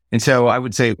 And so I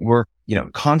would say we're,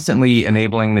 constantly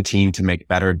enabling the team to make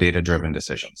better data-driven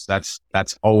decisions. That's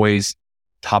always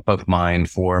top of mind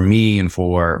for me and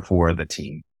for the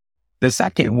team. The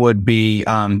second would be,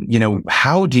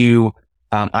 how do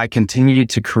I continue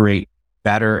to create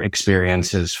better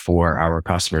experiences for our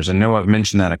customers? I know I've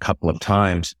mentioned that a couple of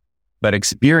times, but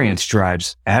experience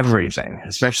drives everything,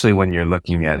 especially when you're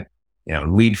looking at,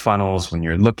 lead funnels, when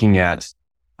you're looking at,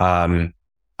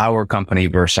 our company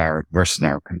versus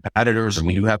our competitors. And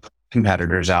we do have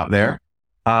competitors out there.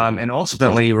 And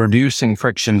ultimately reducing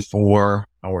friction for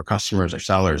our customers or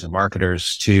sellers and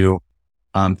marketers to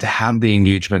have the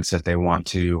engagements that they want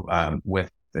to, with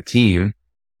the team.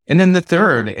 And then the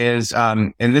third is,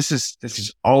 and this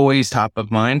is always top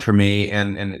of mind for me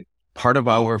and part of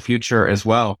our future as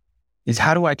well, is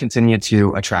how do I continue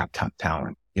to attract top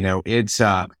talent?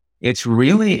 It's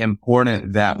really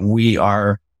important that we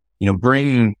are,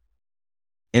 bringing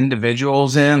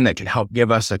individuals in that can help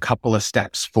give us a couple of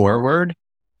steps forward,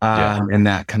 in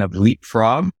that kind of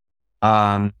leapfrog.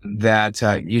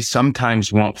 that you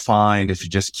sometimes won't find if you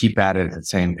just keep at it at the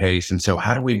same pace. And so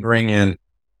how do we bring in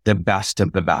the best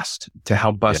of the best to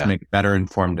help us make better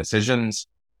informed decisions?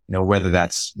 Whether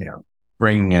that's,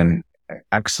 bringing in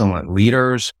excellent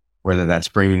leaders, whether that's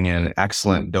bringing in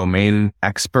excellent domain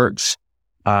experts,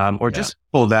 or just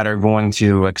people that are going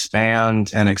to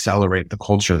expand and accelerate the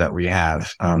culture that we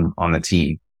have on the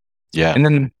team. Yeah. And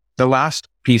then the last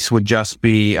piece would just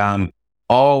be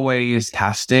always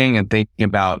testing and thinking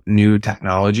about new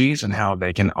technologies and how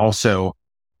they can also,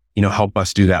 help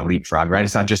us do that leapfrog, right?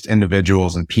 It's not just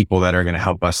individuals and people that are going to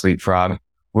help us leapfrog.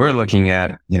 We're looking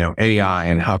at, AI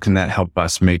and how can that help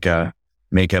us make a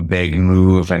big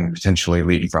move and potentially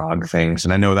leapfrog things.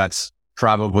 And I know that's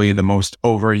probably the most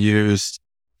overused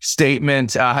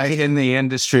statement in the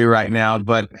industry right now,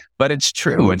 but it's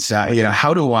true. It's,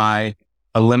 how do I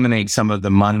eliminate some of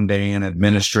the mundane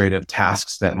administrative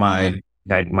tasks that my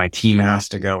team has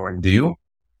to go and do,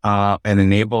 and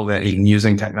enable that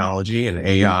using technology and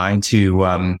AI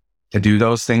to do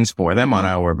those things for them on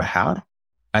our behalf.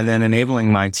 And then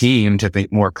enabling my team to think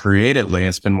more creatively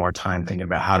and spend more time thinking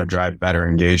about how to drive better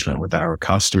engagement with our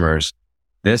customers.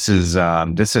 This is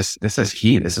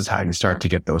key. This is how you start to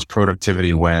get those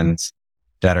productivity wins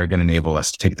that are going to enable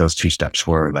us to take those 2 steps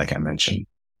forward, like I mentioned.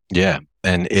 Yeah.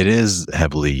 And it is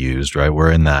heavily used, right?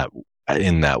 We're in that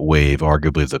wave,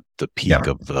 arguably the peak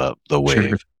of the wave.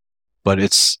 Sure.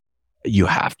 But you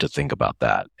have to think about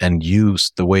that. And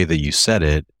the way that you said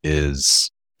it is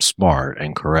smart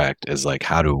and correct, is like,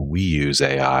 how do we use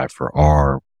AI for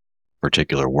our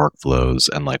particular workflows,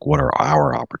 and like, what are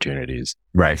our opportunities?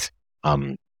 Right.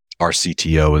 Our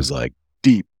CTO is like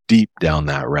deep down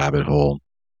that rabbit hole.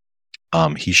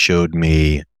 He showed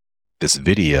me this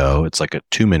video. It's like a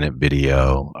 2-minute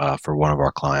video for one of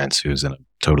our clients who's in a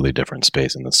totally different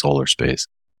space, in the solar space.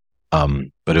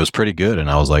 But it was pretty good. And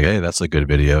I was like, hey, that's a good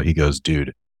video. He goes,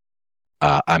 dude,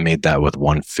 I made that with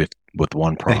one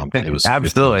prompt. It was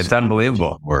absolutely, it's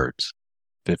unbelievable.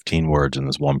 15 words in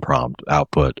this one prompt,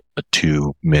 output a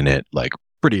 2-minute, like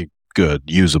pretty good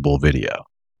usable video.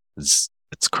 It's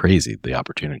crazy, the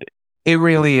opportunity. It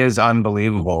really is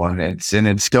unbelievable. And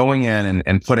it's going in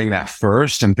and putting that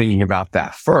first and thinking about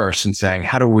that first and saying,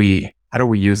 how do we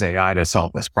use AI to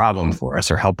solve this problem for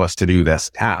us or help us to do this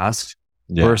task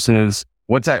versus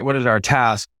what is our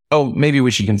task? Oh, maybe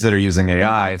we should consider using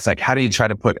AI. It's like, how do you try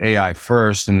to put AI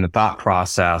first in the thought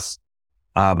process?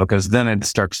 Because then it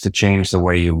starts to change the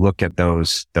way you look at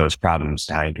those problems,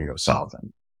 how you can go solve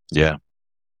them. Yeah.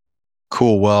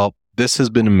 Cool. Well, this has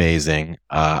been amazing.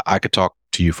 I could talk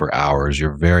to you for hours.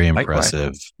 You're a very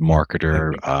impressive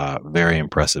marketer, very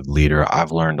impressive leader.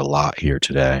 I've learned a lot here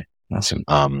today. Awesome.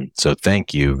 So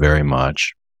thank you very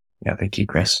much. Yeah, thank you,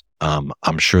 Chris.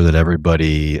 I'm sure that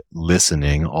everybody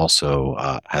listening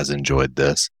also has enjoyed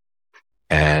this.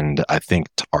 And I think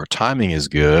our timing is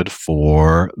good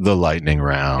for the lightning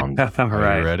round. Right.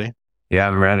 Are you ready? Yeah,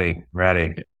 I'm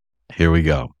ready. Here we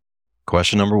go.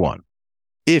 Question number 1.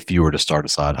 If you were to start a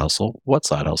side hustle, what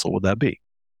side hustle would that be?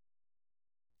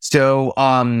 So,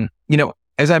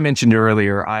 as I mentioned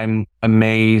earlier, I'm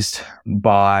amazed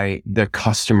by the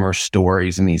customer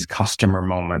stories and these customer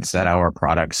moments that our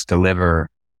products deliver.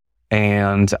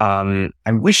 And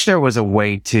I wish there was a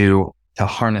way to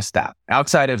harness that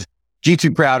outside of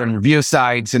G2 Crowd and review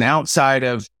sites and outside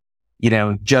of,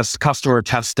 just customer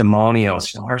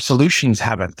testimonials. Our solutions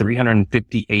have a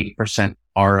 358%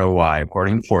 ROI,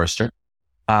 according to Forrester,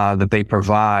 that they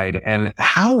provide, and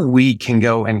how we can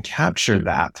go and capture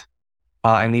that.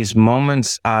 And these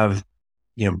moments of,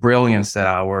 brilliance that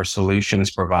our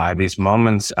solutions provide, these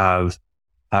moments of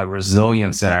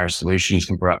resilience that our solutions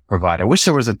can provide. I wish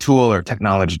there was a tool or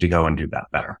technology to go and do that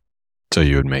better. So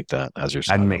you would make that as your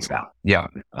side I'd make that. Yeah.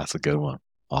 That's a good one.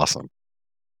 Awesome.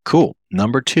 Cool.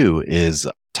 Number 2 is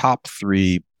top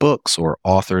 3 books or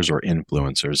authors or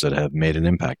influencers that have made an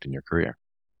impact in your career.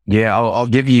 Yeah, I'll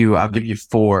give you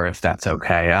 4 if that's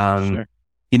okay. Sure.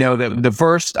 The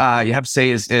first you have to say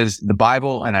is the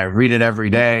Bible, and I read it every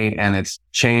day, and it's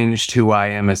changed who I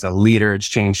am as a leader. It's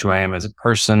changed who I am as a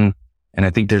person. And I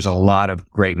think there's a lot of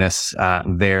greatness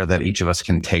there that each of us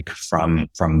can take from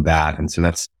that. And so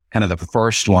that's kind of the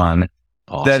first one.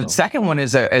 Awesome. The second one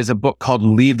is a book called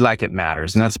Lead Like It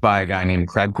Matters. And that's by a guy named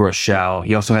Craig Groeschel.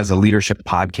 He also has a leadership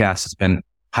podcast. It's been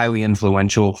highly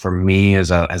influential for me as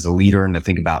a leader and to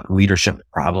think about leadership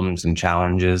problems and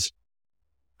challenges.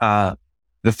 The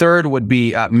third would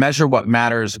be Measure What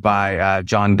Matters by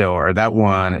John Doerr. That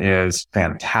one is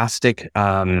fantastic.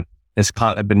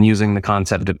 I've been using the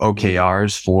concept of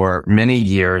OKRs for many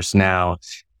years now.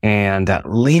 And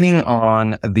leaning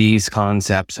on these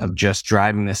concepts of just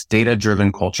driving this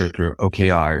data-driven culture through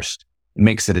OKRs, it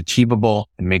makes it achievable.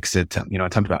 It makes it, I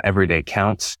talked about everyday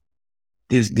counts.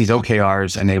 These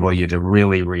OKRs enable you to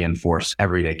really reinforce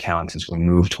everyday counts as we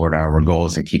move toward our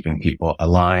goals and keeping people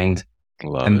aligned.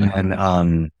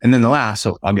 And then the last,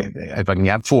 so if I can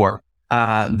have 4,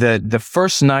 the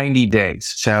first 90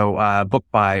 days. So, book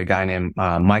by a guy named,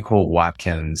 Michael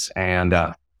Watkins. And,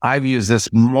 I've used this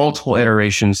multiple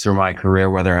iterations through my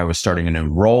career, whether I was starting a new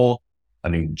role, a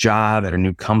new job at a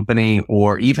new company,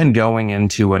 or even going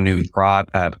into a new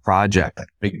project, a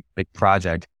big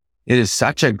project. It is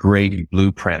such a great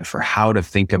blueprint for how to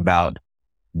think about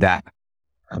that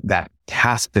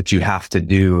task that you have to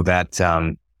do, that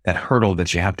hurdle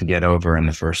that you have to get over in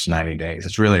the first 90 days.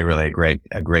 It's really, really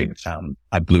a great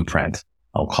blueprint,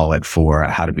 I'll call it, for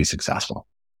how to be successful.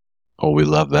 Oh, we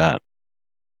love that.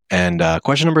 And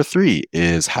question number 3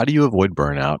 is, how do you avoid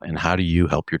burnout and how do you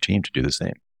help your team to do the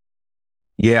same?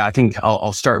 Yeah, I think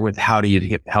I'll start with how do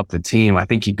you help the team? I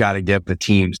think you've got to give the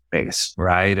team space,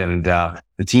 right? And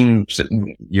the team,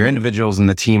 your individuals in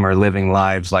the team are living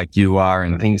lives like you are,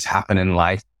 and things happen in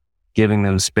life. Giving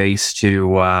them space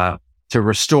to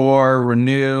restore,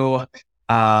 renew,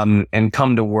 and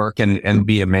come to work and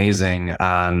be amazing,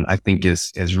 I think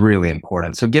is really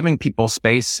important. So giving people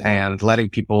space and letting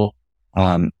people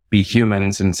be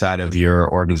humans inside of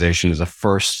your organization is the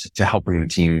first to helping the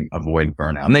team avoid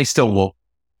burnout. And they still will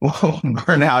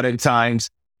burn out at times,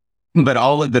 but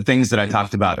all of the things that I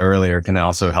talked about earlier can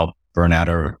also help burnout,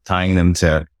 or tying them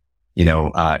to,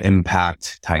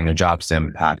 impact, tying their jobs to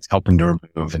impact, helping to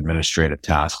remove administrative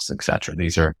tasks, etc.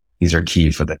 These are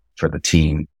key for the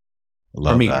team.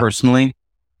 For me personally,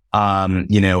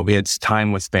 it's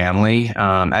time with family.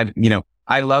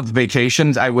 I love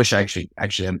vacations. I wish I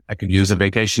could use a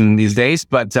vacation these days,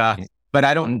 but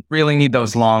I don't really need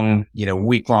those long,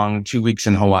 week-long, 2 weeks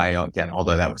in Hawaii. Again,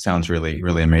 although that sounds really,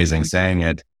 really amazing saying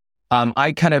it.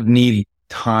 I kind of need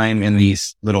time in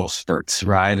these little spurts,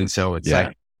 right? And so it's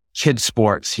like kid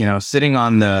sports, sitting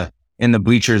in the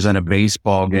bleachers in a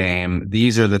baseball game.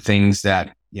 These are the things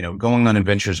that, going on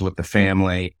adventures with the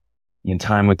family,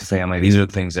 time with the family. These are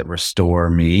the things that restore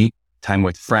me. Time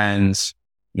with friends,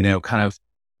 kind of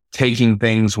taking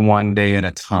things one day at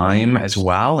a time as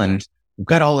well. And we've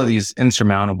got all of these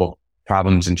insurmountable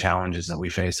problems and challenges that we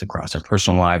face across our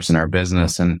personal lives and our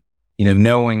business. And,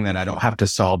 knowing that I don't have to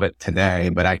solve it today,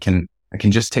 but I can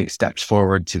just take steps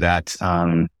forward to that,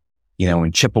 and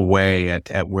chip away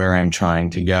at where I'm trying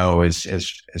to go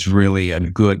is really a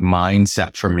good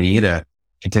mindset for me to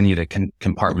continue to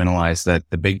compartmentalize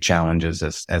the big challenges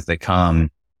as they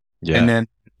come. Yeah. And then,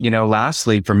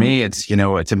 lastly, for me, it's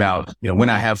about, when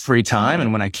I have free time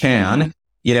and when I can,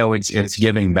 it's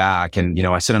giving back. And,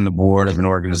 I sit on the board of an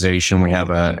organization. We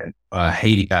have a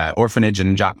Haiti, orphanage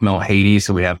in Jacmel, Haiti.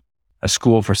 So we have a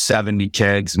school for 70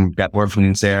 kids and we've got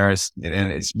orphans there.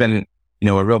 And it's been,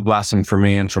 a real blessing for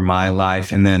me and for my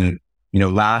life. And then,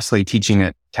 lastly, teaching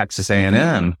at Texas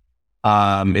A&M,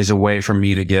 is a way for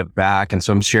me to give back. And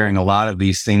so I'm sharing a lot of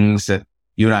these things that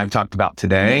you and I have talked about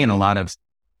today, and a lot of,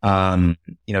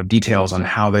 details on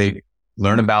how they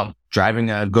learn about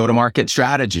driving a go-to-market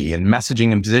strategy and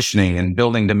messaging and positioning and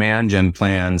building demand gen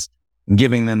plans, and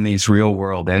giving them these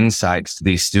real-world insights to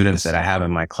these students that I have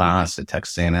in my class at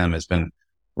Texas A&M has been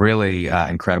really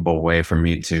incredible way for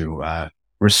me to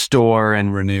restore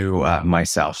and renew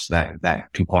myself. So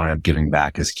that component of giving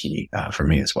back is key for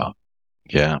me as well.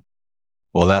 Yeah.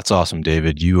 Well, that's awesome,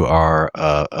 David. You are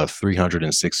a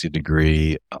 360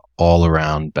 degree all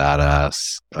around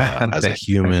badass as a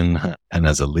human and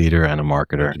as a leader and a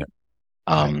marketer.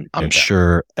 I'm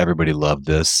sure everybody loved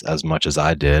this as much as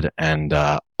I did. And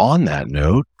on that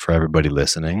note, for everybody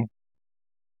listening,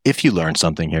 if you learned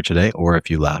something here today, or if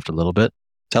you laughed a little bit,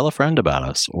 tell a friend about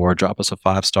us or drop us a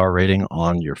 5-star rating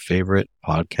on your favorite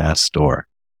podcast store.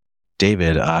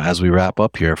 David, as we wrap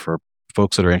up here, for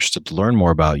folks that are interested to learn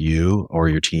more about you or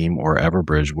your team or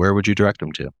Everbridge, where would you direct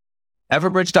them to?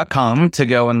 Everbridge.com to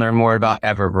go and learn more about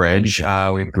Everbridge.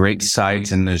 We have great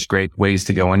sites and there's great ways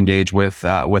to go engage with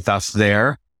us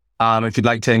there. If you'd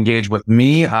like to engage with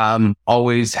me, I'm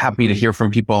always happy to hear from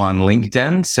people on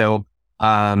LinkedIn. So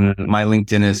my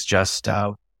LinkedIn is just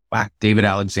Whack David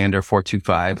Alexander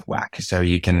 425 Whack. So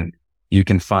you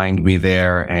can find me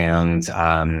there, and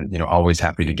always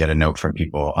happy to get a note from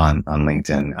people on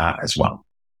LinkedIn as well.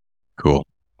 Cool.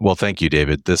 Well, thank you,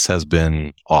 David. This has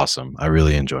been awesome. I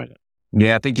really enjoyed it.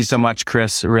 Yeah, thank you so much,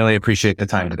 Chris. Really appreciate the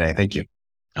time today. Thank you.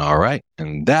 All right.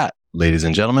 And that, ladies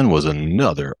and gentlemen, was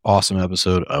another awesome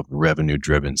episode of Revenue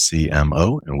Driven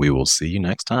CMO, and we will see you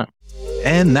next time.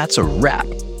 And that's a wrap.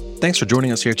 Thanks for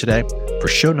joining us here today. For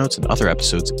show notes and other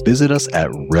episodes, visit us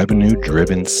at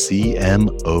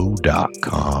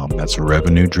revenuedrivencmo.com. That's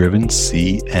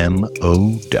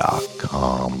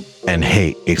revenuedrivencmo.com. And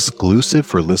hey, exclusive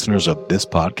for listeners of this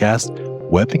podcast,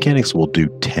 Web Mechanics will do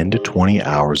 10 to 20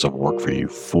 hours of work for you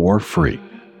for free.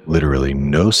 Literally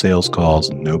no sales calls,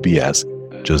 no BS.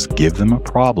 Just give them a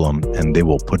problem and they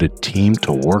will put a team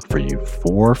to work for you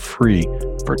for free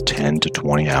for 10 to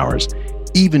 20 hours.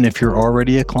 Even if you're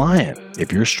already a client,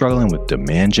 if you're struggling with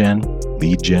demand gen,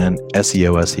 lead gen,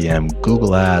 SEO, SEM,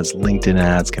 Google ads, LinkedIn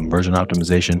ads, conversion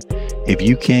optimization, if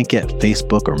you can't get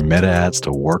Facebook or Meta ads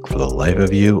to work for the life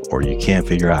of you, or you can't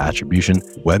figure out attribution,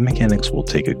 Web Mechanics will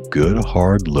take a good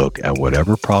hard look at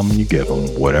whatever problem you give them,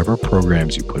 whatever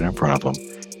programs you put in front of them,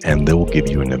 and they will give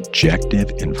you an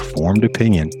objective, informed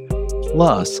opinion,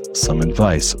 plus some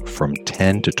advice from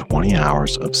 10 to 20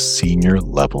 hours of senior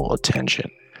level attention.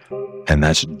 And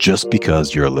that's just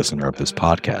because you're a listener of this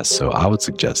podcast. So I would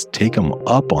suggest take them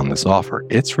up on this offer.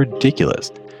 It's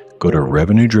ridiculous. Go to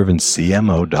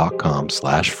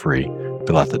revenuedrivencmo.com/free,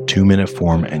 fill out the 2-minute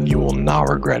form, and you will not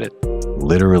regret it.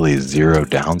 Literally zero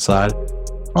downside,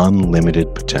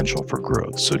 unlimited potential for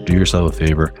growth. So do yourself a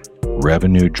favor,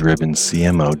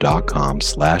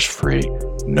 revenuedrivencmo.com/free,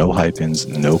 no hyphens,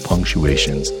 no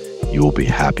punctuations. You will be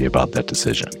happy about that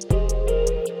decision.